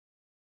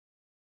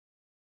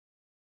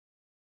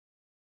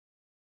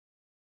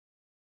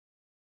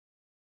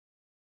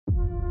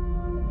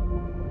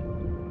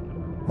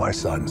My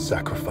son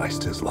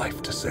sacrificed his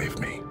life to save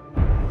me.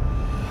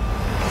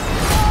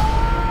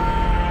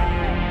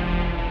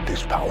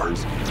 These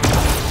powers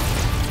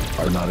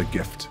are not a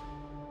gift,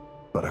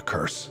 but a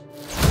curse.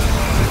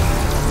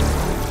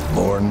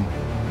 Born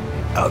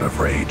out of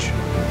rage.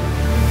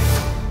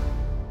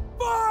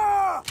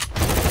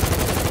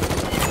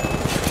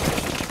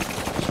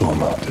 So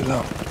mounted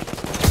up.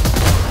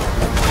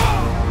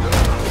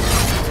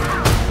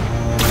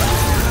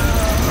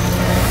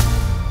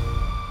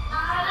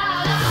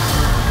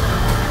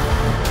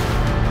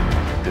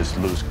 This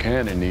loose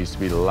cannon needs to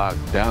be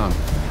locked down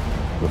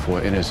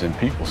before innocent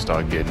people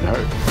start getting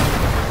hurt.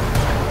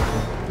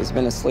 He's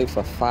been asleep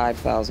for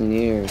 5,000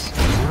 years.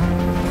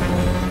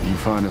 You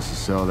find us a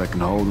cell that can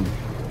hold him,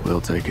 we'll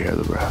take care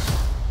of the rest.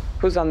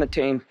 Who's on the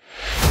team?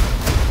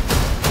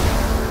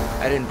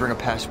 I didn't bring a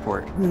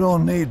passport. You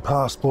don't need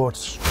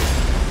passports.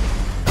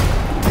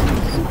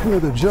 We're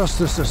the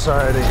Justice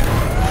Society.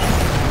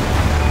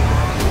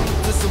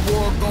 There's a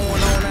war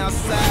going on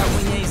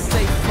outside we ain't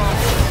safe from.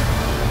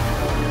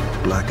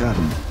 Black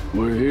Adam.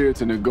 We're here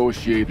to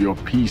negotiate your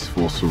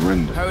peaceful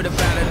surrender. Heard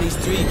about at least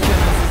 3 killings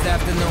this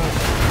afternoon.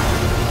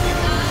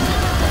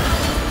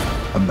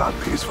 I'm not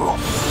peaceful.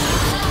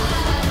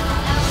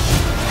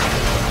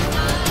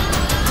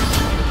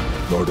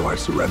 Nor do I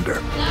surrender.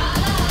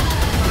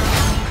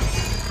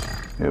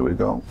 Here we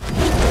go.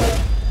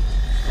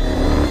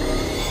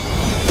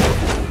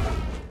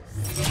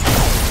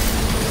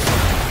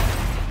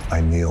 I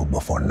kneel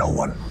before no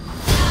one.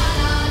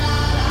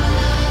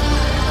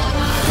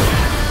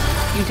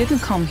 You didn't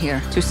come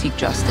here to seek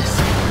justice.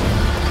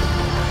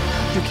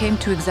 You came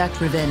to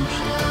exact revenge. Too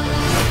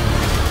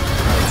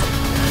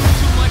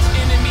much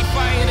enemy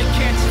fire to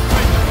catch a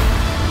break.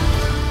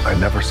 I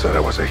never said I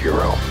was a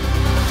hero.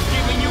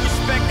 Giving you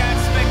respect, I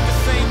expect the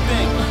same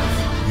thing.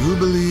 You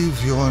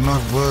believe you are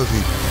not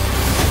worthy.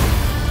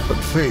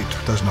 But fate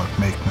does not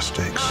make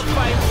mistakes. I'm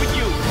fighting for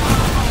you.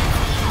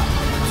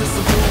 There's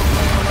a war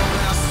going on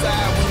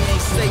outside we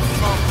ain't safe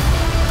from.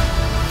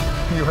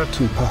 You have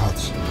two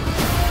paths.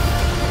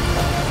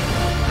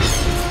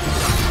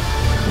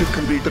 You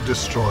can be the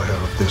destroyer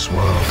of this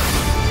world.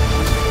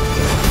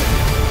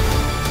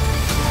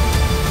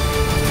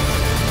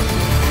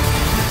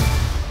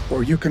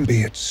 Or you can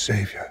be its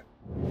savior.